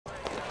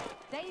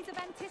of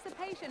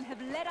anticipation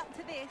have led up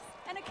to this,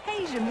 an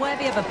occasion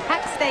worthy of a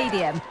packed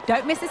stadium.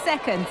 Don't miss a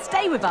second.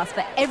 Stay with us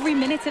for every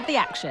minute of the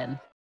action.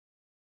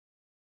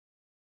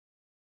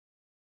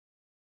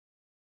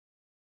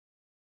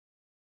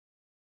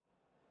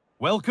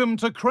 Welcome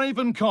to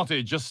Craven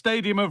Cottage, a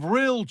stadium of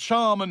real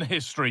charm and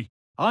history.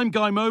 I'm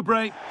Guy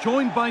Mowbray,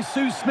 joined by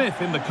Sue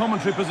Smith in the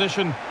commentary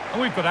position,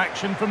 and we've got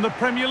action from the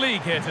Premier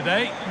League here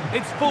today.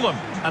 It's Fulham,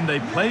 and they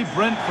play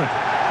Brentford.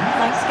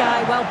 Thanks,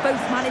 Guy. Well,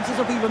 both managers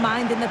will be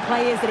reminding the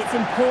players that it's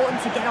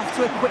important to get off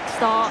to a quick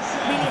start,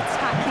 really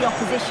attack the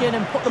opposition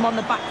and put them on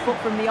the back foot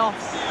from the off.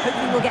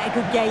 Hopefully we'll get a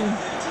good game.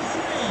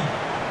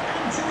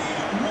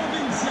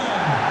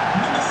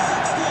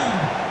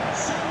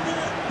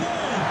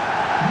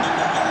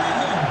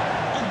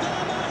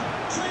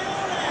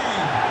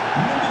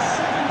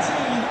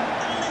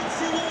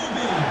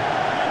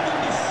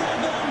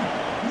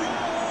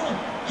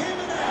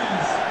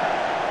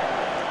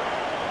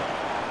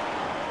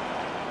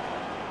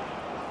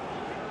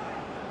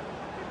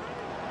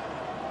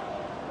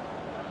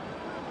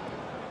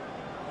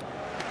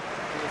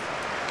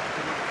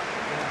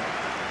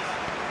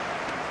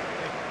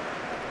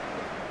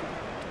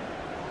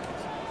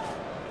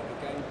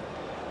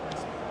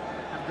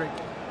 Great.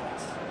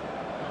 Thanks.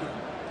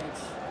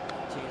 Thanks.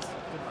 Cheers.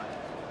 Good luck.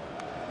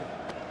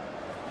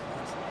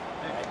 Thanks.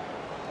 Hey.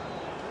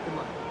 Good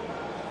luck.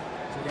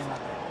 See you again.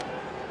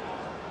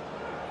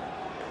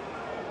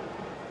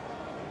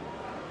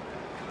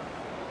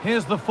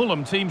 Here's the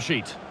Fulham team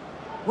sheet.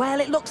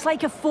 Well, it looks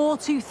like a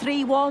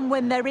 4-2-3-1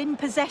 when they're in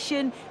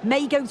possession.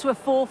 May go to a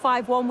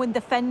 4-5-1 when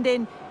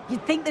defending.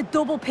 You'd think the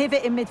double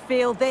pivot in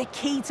midfield, they're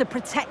key to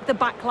protect the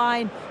back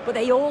line, but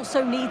they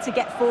also need to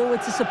get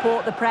forward to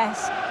support the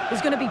press.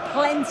 There's going to be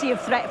plenty of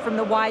threat from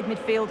the wide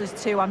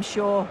midfielders too, I'm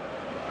sure.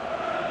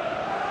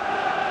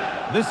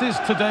 This is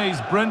today's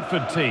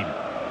Brentford team.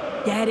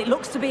 Yeah, it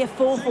looks to be a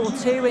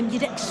 4-4-2, and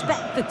you'd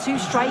expect the two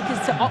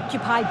strikers to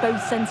occupy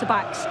both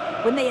centre-backs.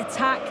 When they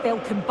attack, they'll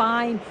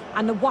combine,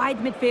 and the wide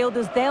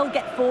midfielders, they'll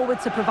get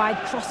forward to provide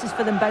crosses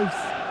for them both.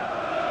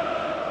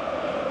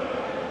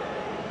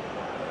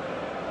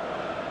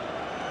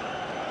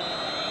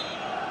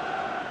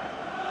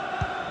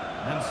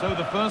 And so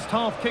the first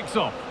half kicks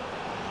off.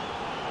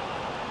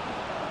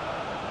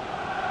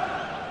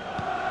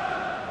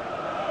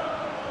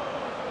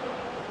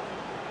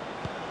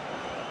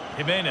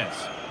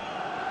 Jimenez.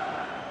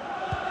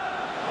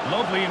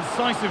 Lovely,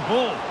 incisive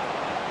ball.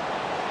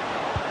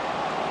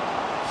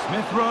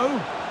 Smith Rowe.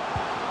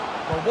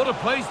 Well, what a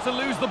place to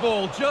lose the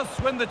ball just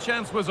when the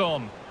chance was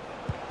on.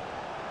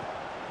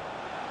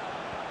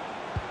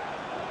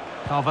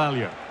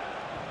 Carvalho.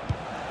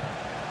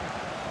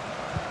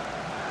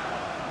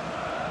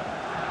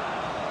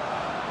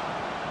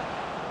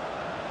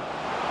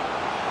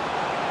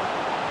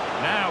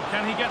 Now,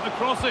 can he get the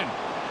cross in?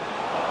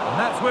 And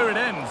that's where it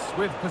ends,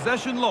 with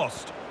possession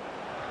lost.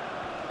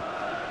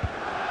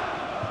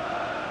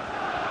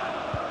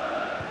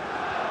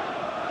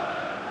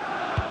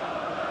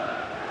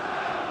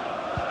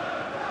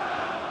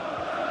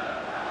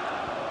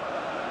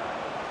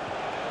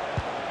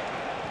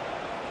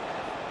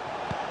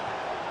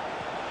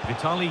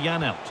 Vitaly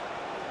Janelt.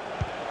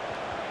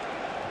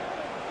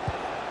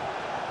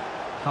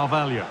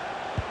 Carvalho.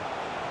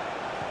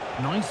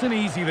 Nice and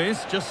easy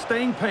this, just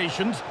staying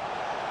patient.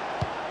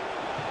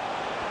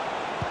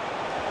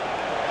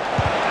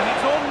 And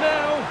it's on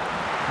now.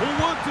 More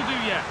work to do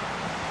yet.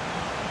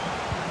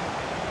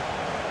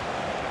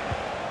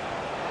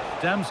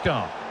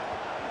 Damskar.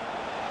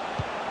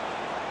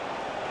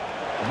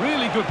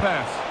 Really good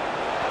pass.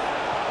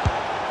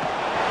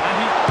 And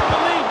he's got the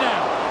lead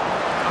now.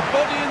 A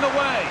body in the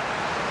way.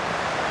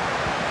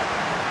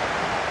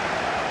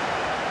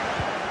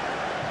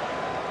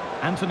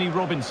 Anthony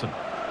Robinson.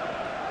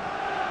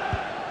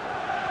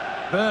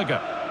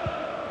 Berger.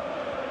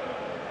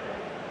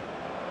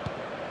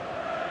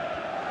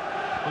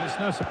 Well, it's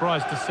no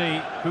surprise to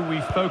see who we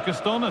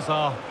focused on as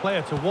our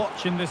player to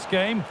watch in this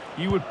game.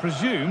 You would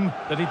presume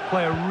that he'd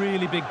play a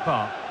really big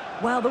part.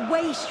 Well, the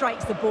way he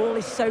strikes the ball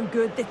is so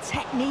good. The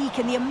technique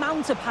and the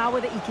amount of power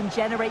that he can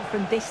generate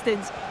from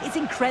distance, it's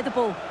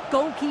incredible.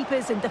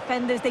 Goalkeepers and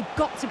defenders, they've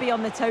got to be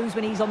on their toes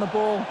when he's on the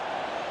ball.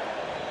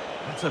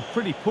 That's a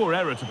pretty poor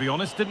error, to be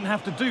honest. Didn't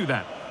have to do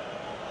that.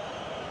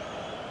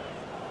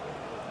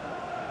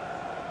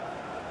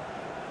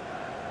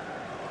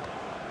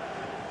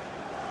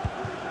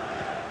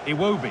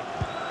 Iwobi.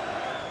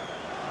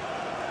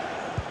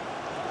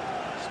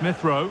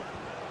 Smith Rowe.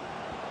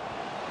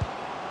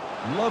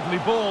 Lovely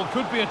ball,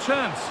 could be a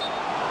chance.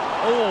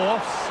 Oh,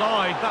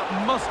 offside,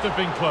 that must have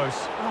been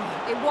close.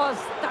 Oh, it was.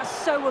 That's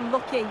so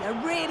unlucky. A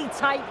really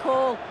tight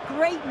call.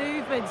 Great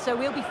movement, so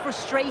we'll be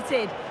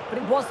frustrated, but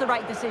it was the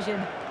right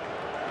decision.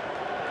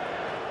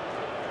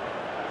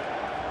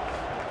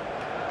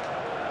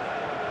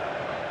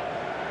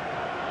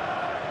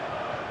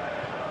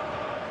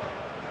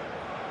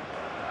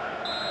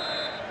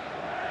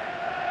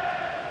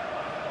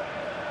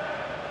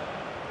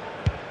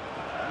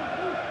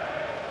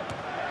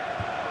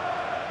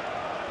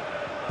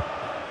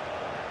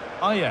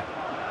 Ayer.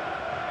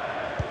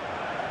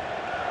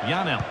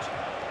 Janelt.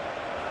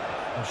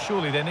 Well,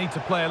 surely they need to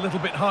play a little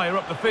bit higher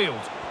up the field.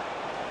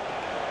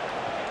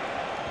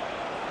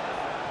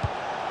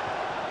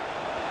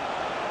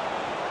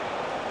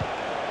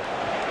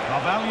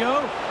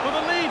 Carvalho for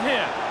the lead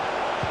here.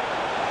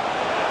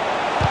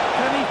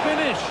 Can he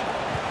finish?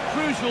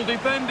 Crucial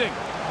defending.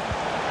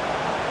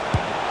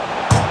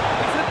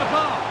 He's hit the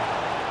bar.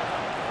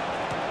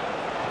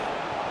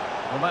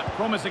 Well, that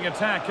promising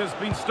attack has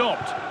been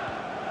stopped.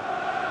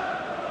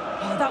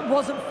 Oh, that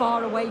wasn't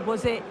far away,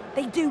 was it?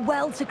 They do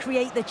well to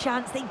create the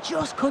chance. They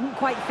just couldn't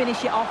quite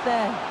finish it off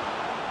there.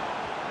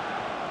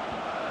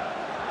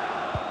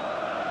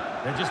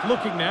 They're just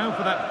looking now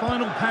for that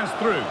final pass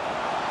through.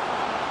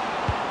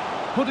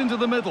 Put into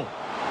the middle.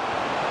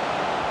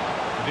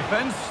 The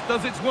defence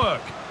does its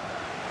work.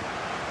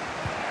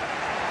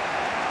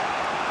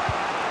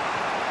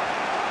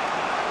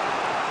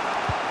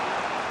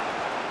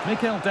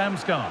 Mikel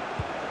Damsgaard.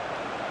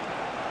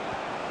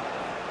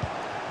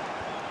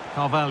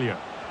 Carvalho.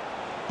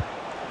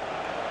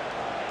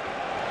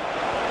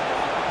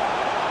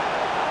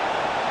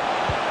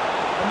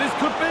 And this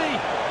could be.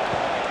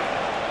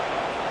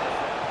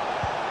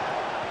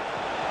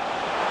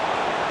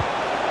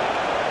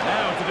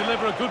 Now to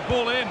deliver a good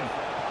ball in.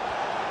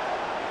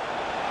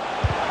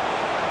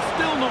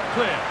 Still not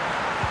clear.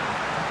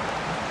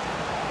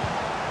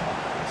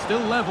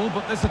 Still level,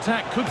 but this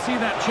attack could see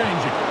that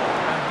changing.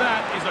 And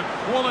that is a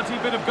quality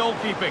bit of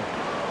goalkeeping.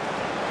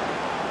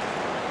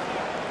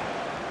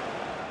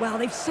 Well,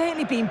 they've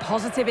certainly been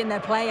positive in their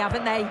play,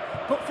 haven't they?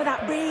 But for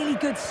that really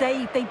good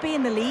save, they'd be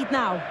in the lead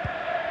now.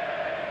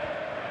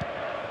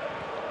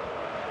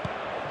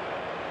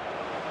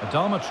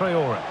 Adama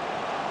Traore.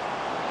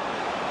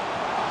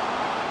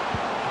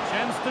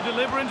 Chance to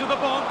deliver into the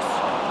box.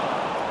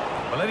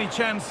 Well, any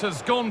chance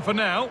has gone for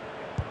now.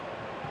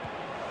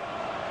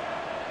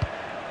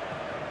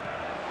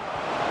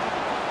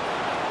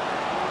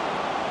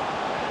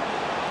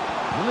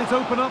 Will it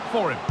open up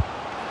for him?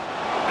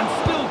 And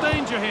still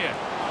danger here.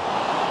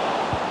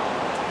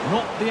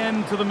 Not the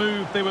end to the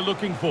move they were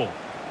looking for.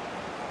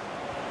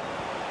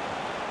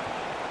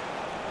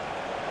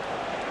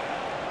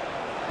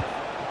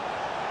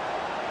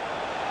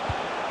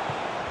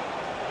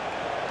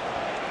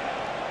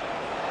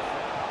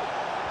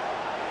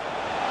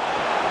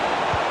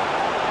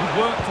 Good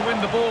work to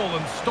win the ball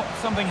and stop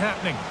something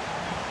happening.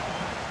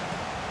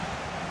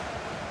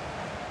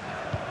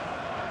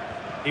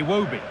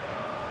 Iwobi.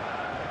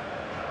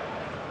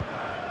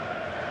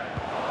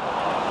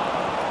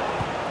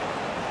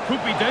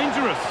 Could be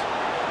dangerous.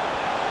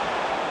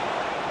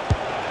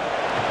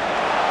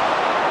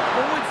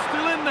 Oh, it's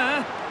still in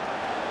there.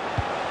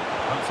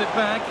 Puts it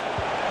back.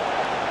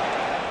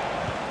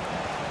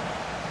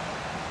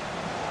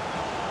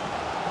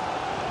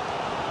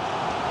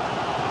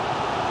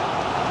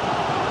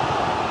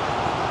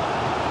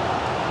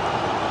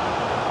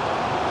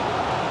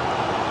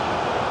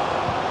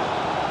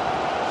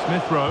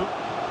 Smith Rowe.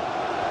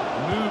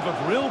 Move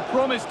of real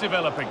promise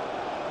developing.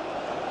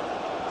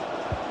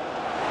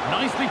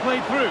 Nicely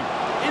played through.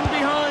 In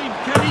behind.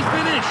 Can he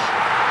finish?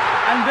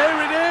 And there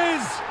it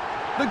is.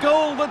 The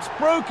goal that's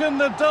broken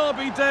the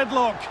derby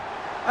deadlock.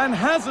 And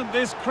hasn't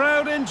this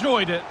crowd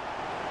enjoyed it?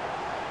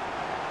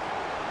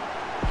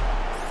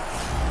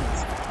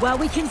 Well,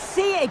 we can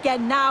see it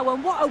again now,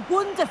 and what a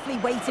wonderfully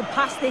weighted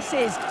pass this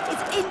is.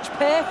 It's inch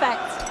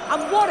perfect.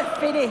 And what a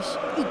finish.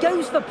 He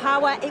goes for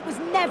power. It was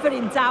never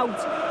in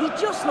doubt. He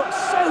just looks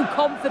so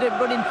confident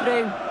running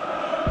through.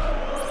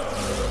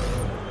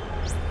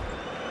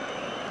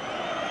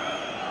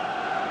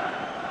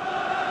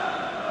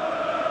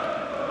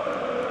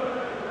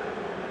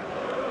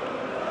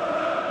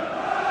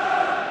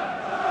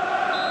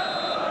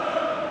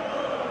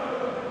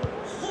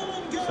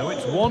 So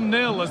it's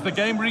 1-0 as the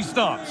game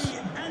restarts.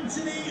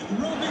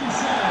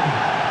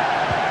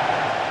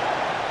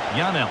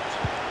 Janelt.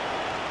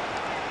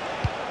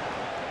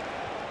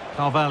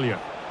 Carvalho.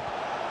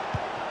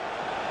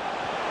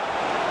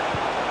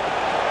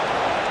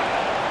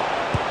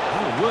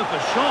 Oh, worth a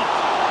shot.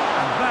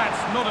 And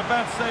that's not a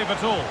bad save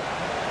at all.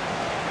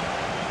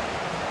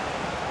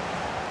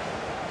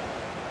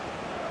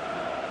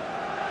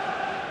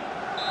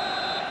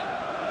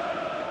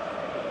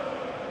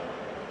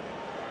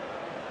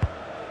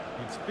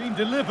 It's been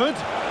delivered.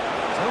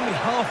 It's only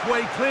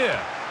halfway clear.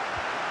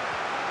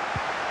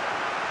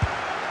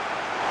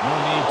 No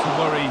need to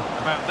worry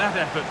about that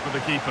effort for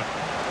the keeper.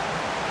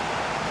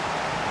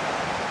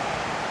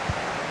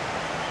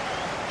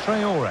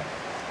 Traore.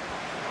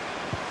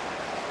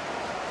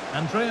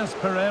 Andreas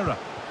Pereira.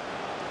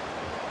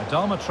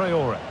 Adama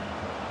Traore.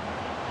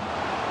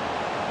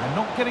 They're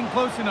not getting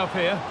close enough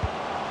here.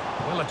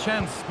 Well, a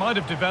chance might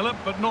have developed,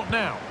 but not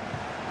now.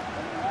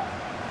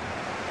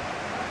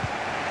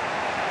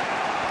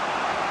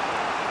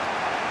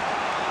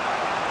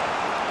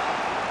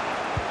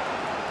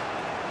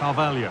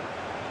 Carvalho.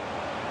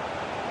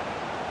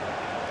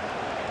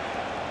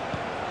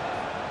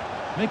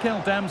 Mikel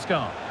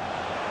Damsgaard.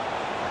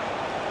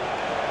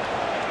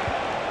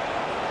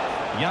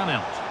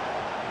 Janelt.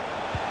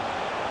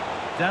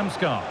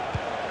 Damsgaard.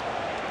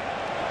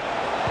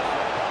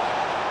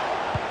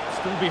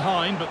 still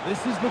behind, but this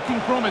is looking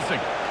promising.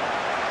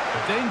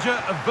 The danger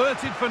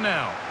averted for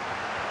now.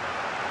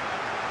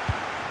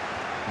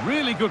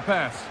 Really good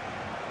pass.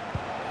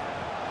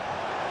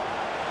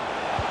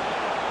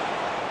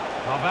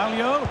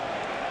 Carvalho.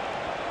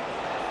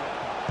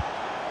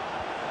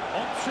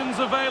 Options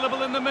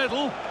available in the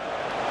middle.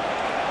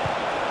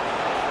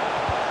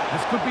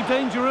 This could be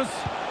dangerous.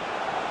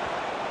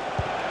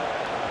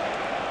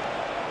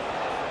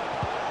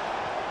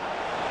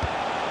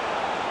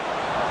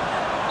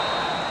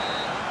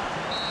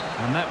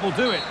 And that will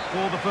do it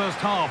for the first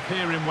half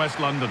here in West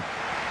London.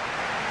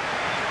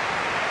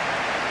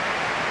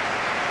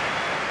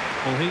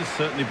 Well, he's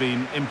certainly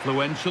been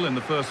influential in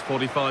the first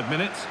 45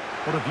 minutes.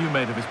 What have you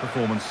made of his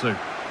performance, Sue?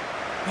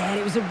 Yeah,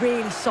 it was a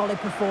really solid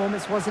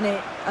performance, wasn't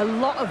it? A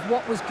lot of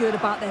what was good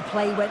about their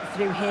play went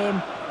through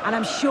him, and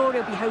I'm sure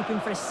he'll be hoping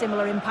for a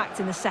similar impact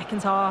in the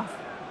second half.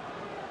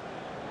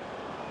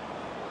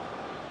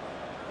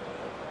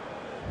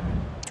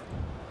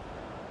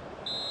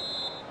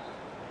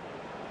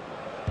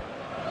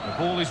 The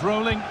ball is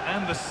rolling,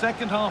 and the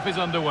second half is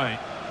underway.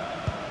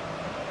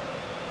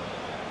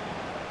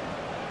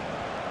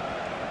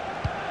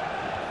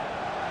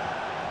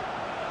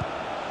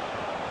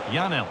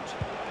 Janelt.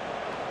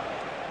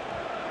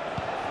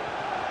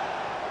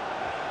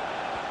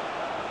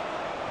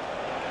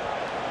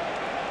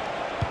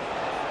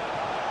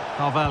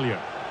 Carvalho.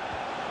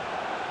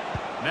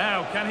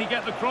 Now, can he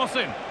get the cross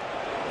in?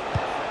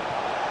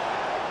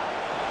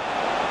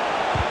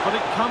 But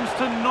it comes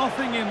to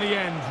nothing in the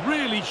end.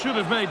 Really should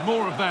have made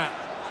more of that.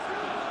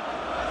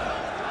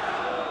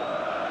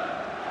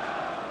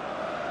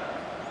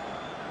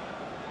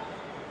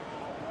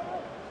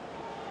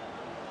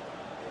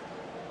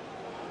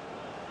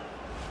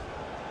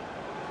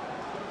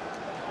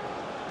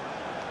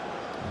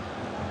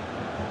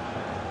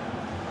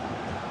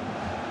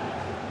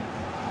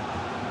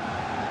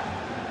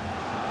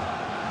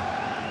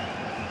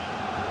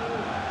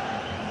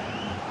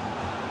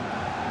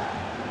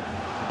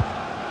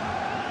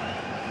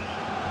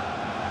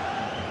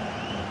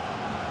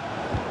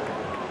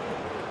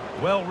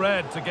 Well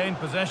read to gain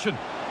possession.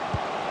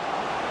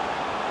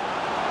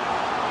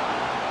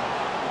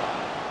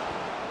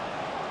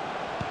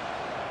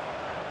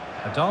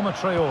 Adama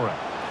Traore.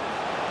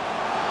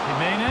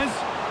 Jimenez.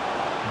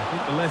 I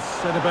think the less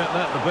said about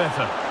that, the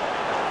better.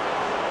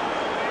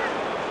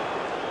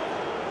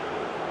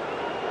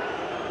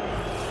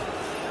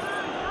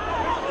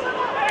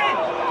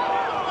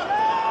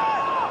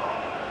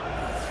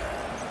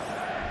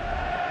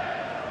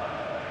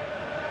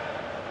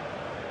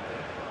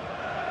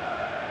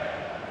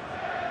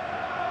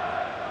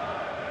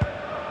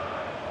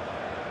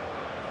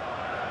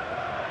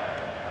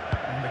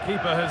 The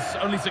keeper has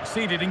only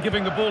succeeded in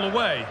giving the ball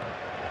away.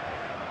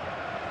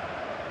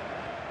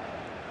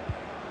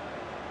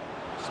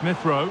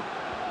 Smith Rowe.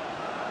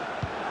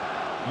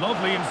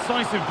 Lovely,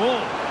 incisive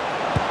ball.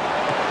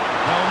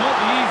 Well, not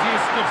the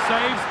easiest of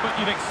saves, but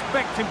you'd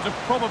expect him to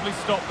probably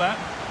stop that.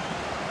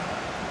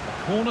 A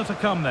corner to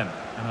come then,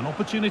 and an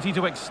opportunity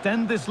to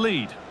extend this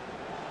lead.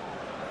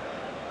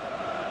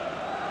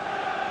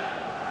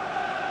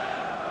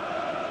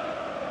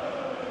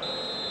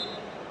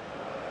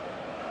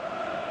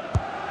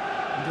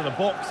 Into the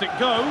box it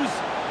goes.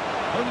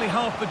 Only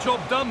half the job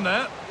done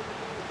there.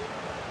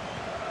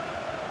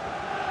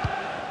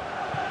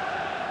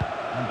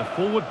 And the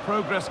forward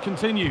progress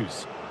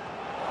continues.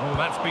 Oh,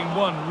 that's been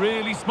won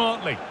really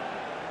smartly.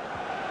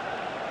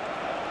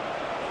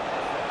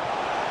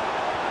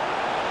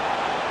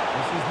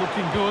 This is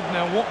looking good.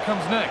 Now what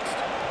comes next?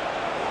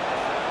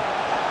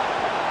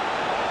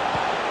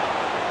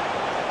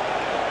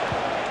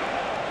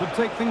 Could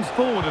take things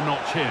forward a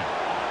notch here.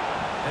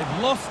 They've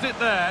lost it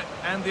there,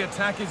 and the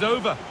attack is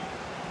over.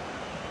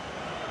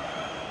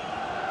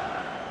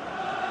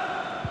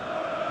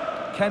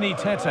 Kenny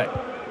Tete.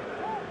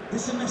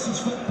 This is a message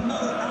for Mo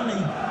Ali.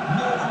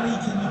 Mo Ali,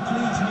 can you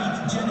please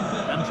meet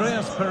Jennifer?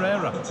 Andreas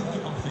Pereira. The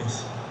ticket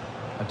office.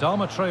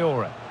 Adama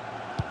Traore.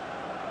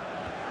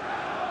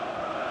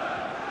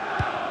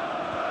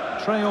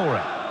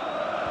 Traore.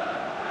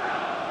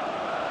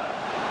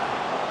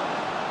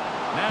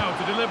 Now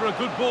to deliver a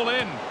good ball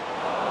in.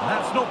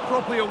 That's not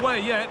properly away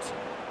yet.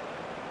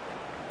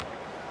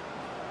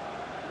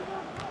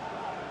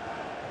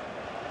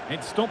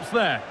 It stops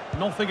there.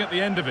 Nothing at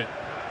the end of it.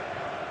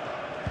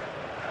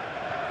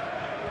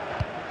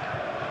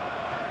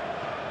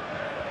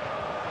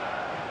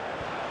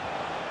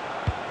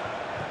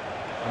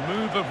 A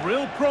move of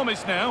real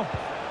promise now.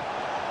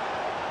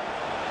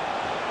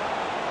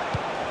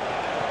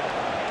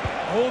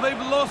 Oh,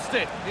 they've lost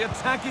it. The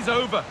attack is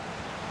over.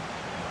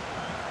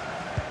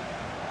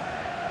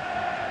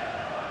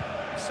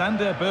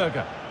 Sander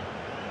Berger.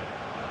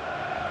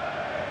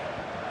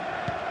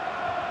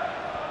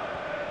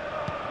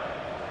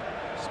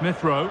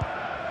 Smith Rowe.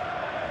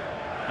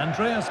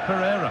 Andreas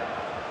Pereira.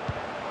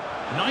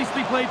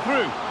 Nicely played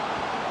through. It's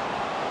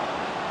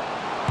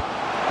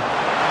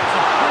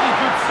a pretty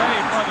good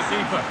save by the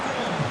keeper.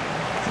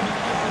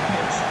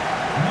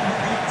 Number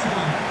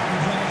 18,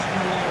 Andreas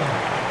Pereira.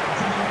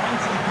 Coming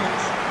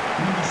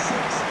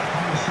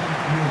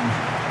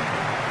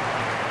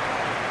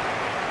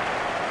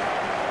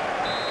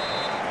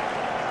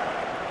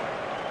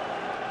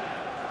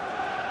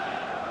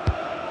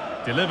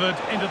Delivered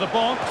into the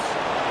box.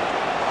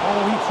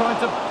 Oh, he tried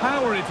to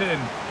power it in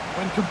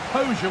when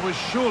composure was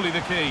surely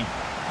the key.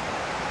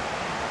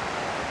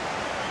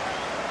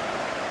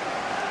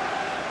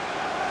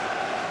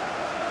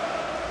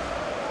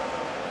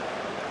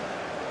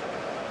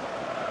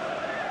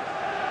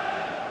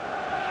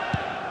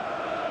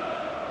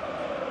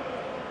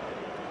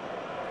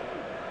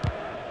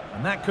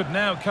 And that could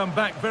now come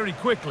back very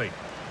quickly.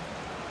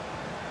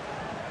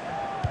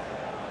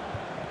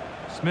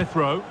 Smith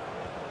Rowe.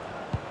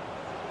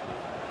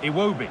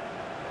 Iwobi.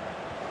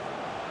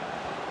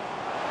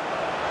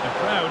 The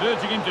crowd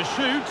urging him to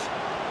shoot.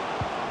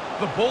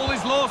 The ball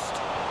is lost,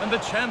 and the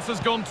chance has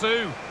gone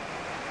too.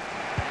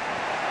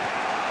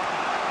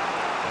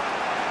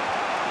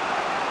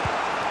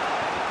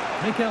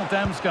 Mikkel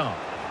Damsgaard.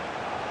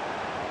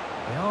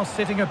 They are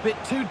sitting a bit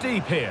too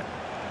deep here.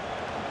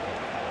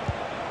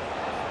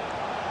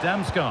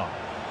 Damsgaard.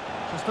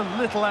 Just a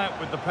little out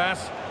with the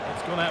pass.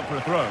 It's gone out for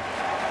a throw.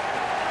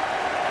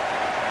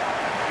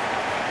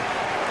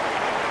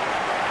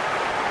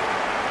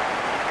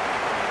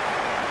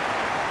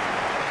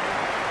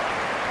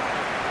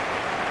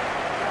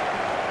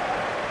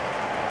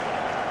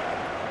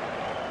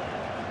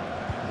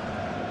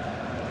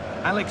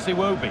 Alex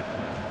Iwobi.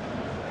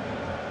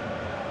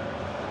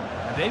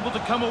 And able to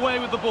come away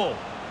with the ball.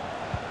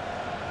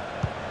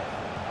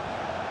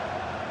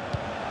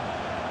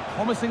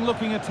 Promising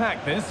looking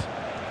attack, this.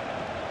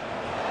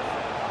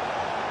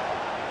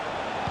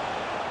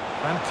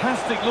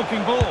 Fantastic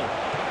looking ball.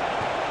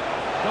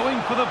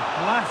 Going for the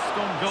blast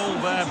on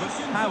goal there, but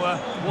power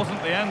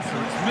wasn't the answer.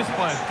 It's missed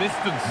by a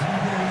distance.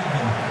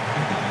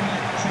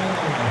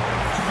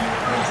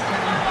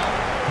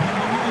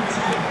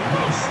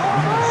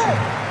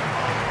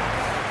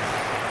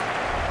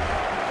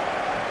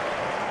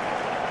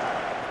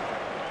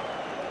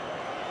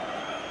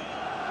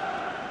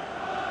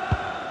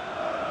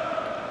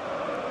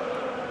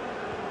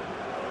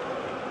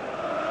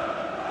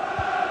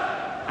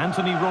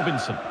 Anthony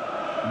Robinson,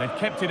 and they've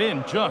kept it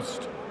in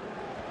just.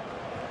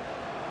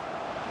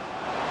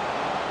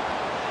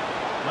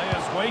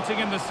 Players waiting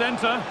in the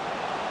centre.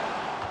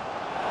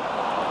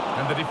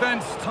 And the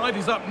defence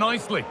tidies up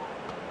nicely.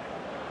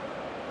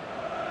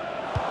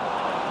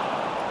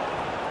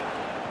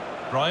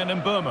 Brian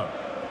Mburmo.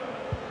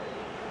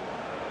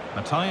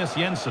 Matthias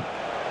Jensen.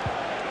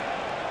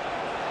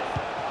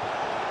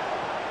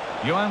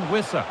 Johan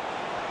Wissa.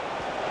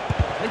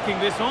 Taking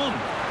this on.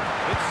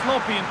 It's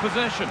sloppy in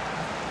possession.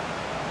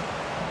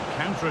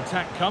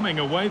 Counter-attack coming,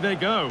 away they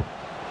go.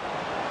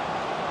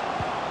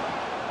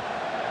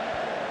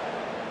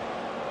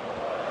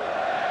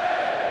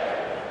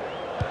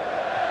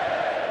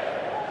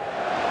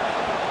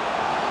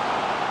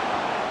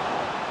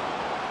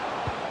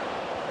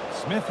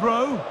 Smith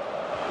Rowe.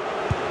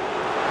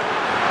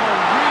 Oh,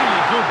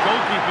 really good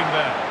goalkeeping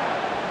there.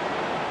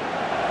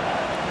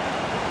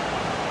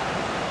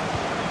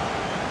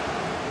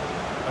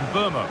 And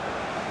Burmo.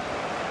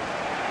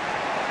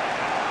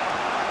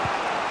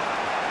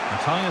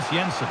 Matthias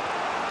Jensen.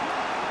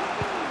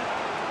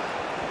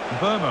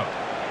 Burmo.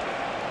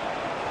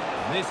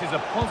 This is a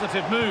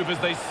positive move as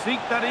they seek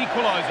that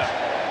equaliser.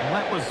 And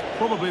that was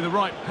probably the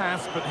right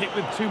pass, but hit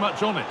with too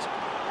much on it.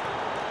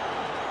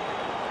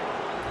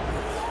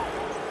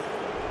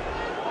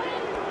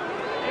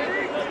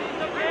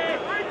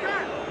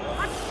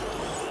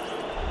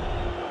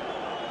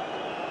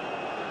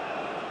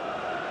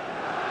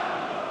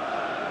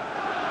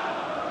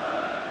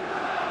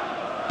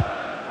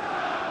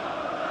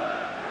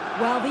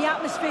 Well, the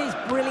atmosphere is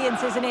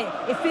brilliant, isn't it?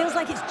 It feels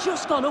like it's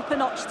just gone up a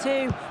notch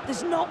too.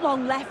 There's not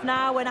long left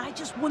now, and I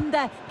just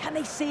wonder, can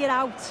they see it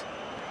out?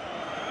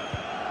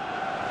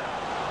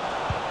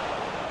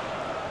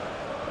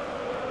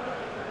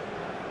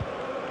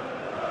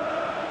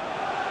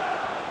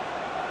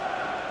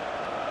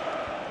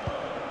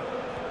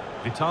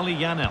 Vitaly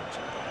Janelt.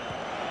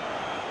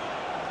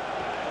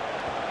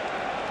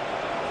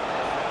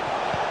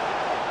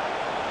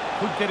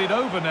 Could get it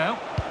over now.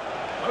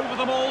 Over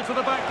them all to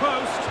the back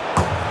post.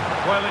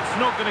 Well, it's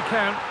not going to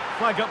count.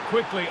 Flag up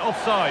quickly,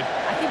 offside.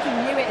 I think he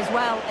knew it as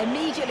well.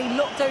 Immediately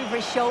looked over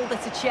his shoulder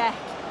to check.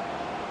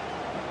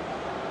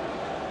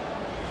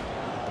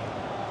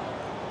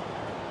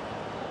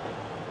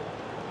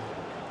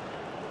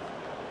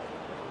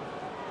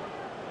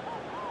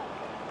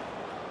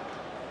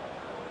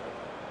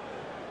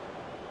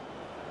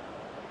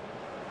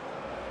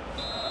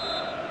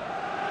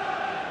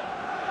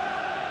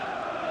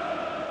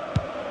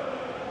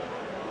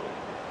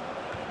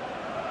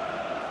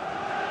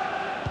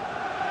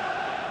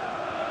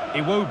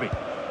 Iwobi.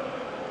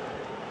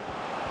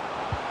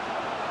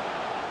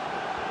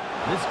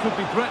 This could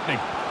be threatening.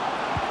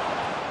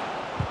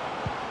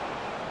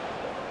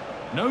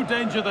 No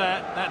danger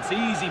there. That's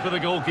easy for the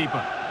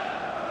goalkeeper.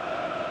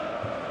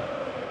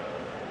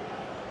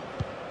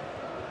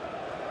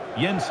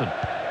 Jensen.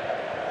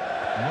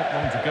 Not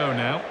long to go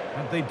now.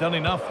 Have they done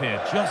enough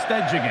here? Just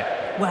edging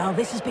it. Well,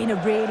 this has been a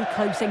really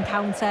close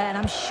encounter, and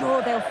I'm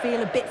sure they'll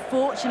feel a bit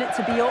fortunate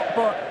to be up,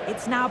 but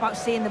it's now about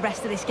seeing the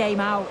rest of this game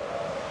out.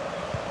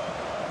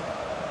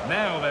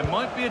 Now there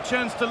might be a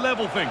chance to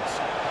level things.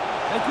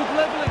 They could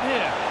level it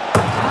here.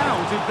 How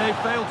did they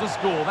fail to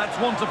score? That's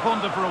one to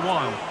ponder for a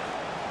while.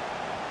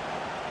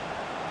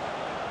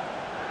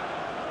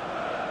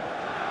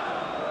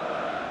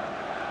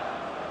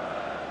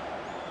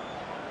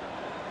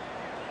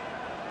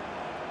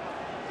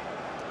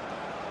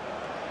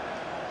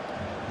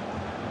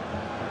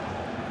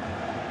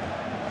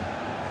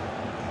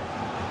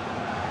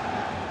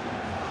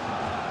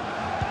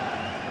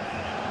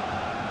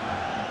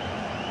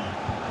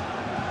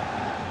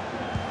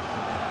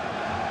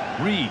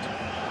 Reed.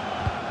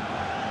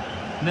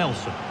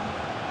 Nelson.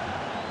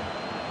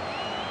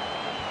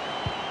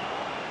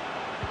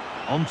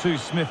 On to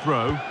Smith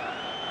Rowe.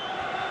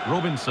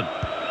 Robinson.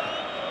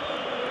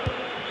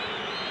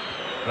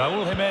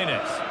 Raul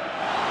Jimenez.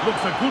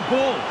 Looks a good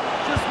ball.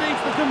 Just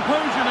needs the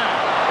composure now.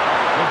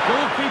 The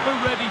goalkeeper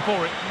ready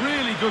for it.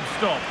 Really good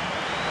stop.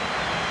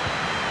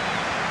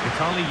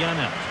 Vitaly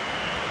Janelt.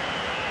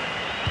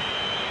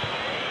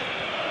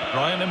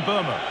 Brian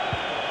Mbeumo.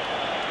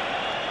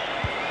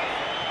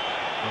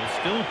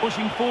 Still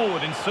pushing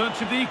forward in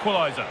search of the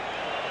equaliser.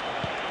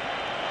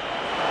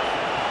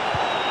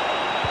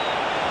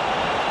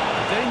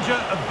 Danger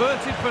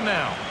averted for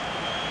now.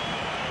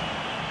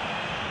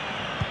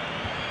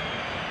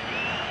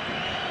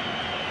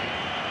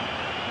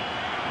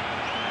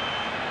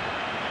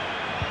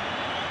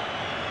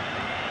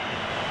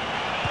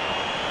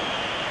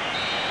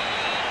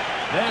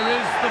 There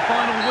is the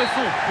final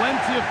whistle.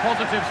 Plenty of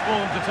positives for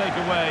them to take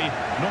away,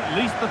 not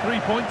least the 3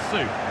 points,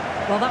 Sue.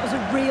 Well, that was a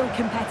real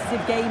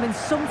competitive game, and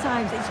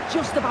sometimes it's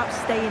just about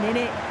staying in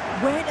it.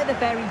 Weren't at the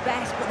very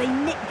best, but they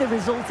nicked the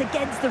result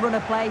against the run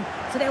of play,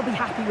 so they'll be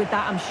happy with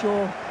that, I'm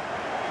sure.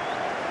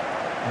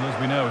 Well, as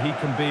we know, he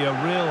can be a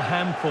real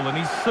handful, and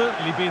he's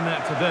certainly been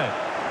that today.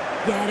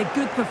 Yeah, a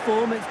good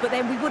performance, but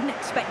then we wouldn't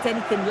expect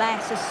anything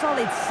less. A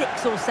solid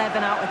 6 or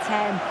 7 out of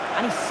 10,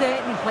 and he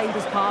certainly played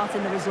his part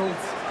in the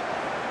results.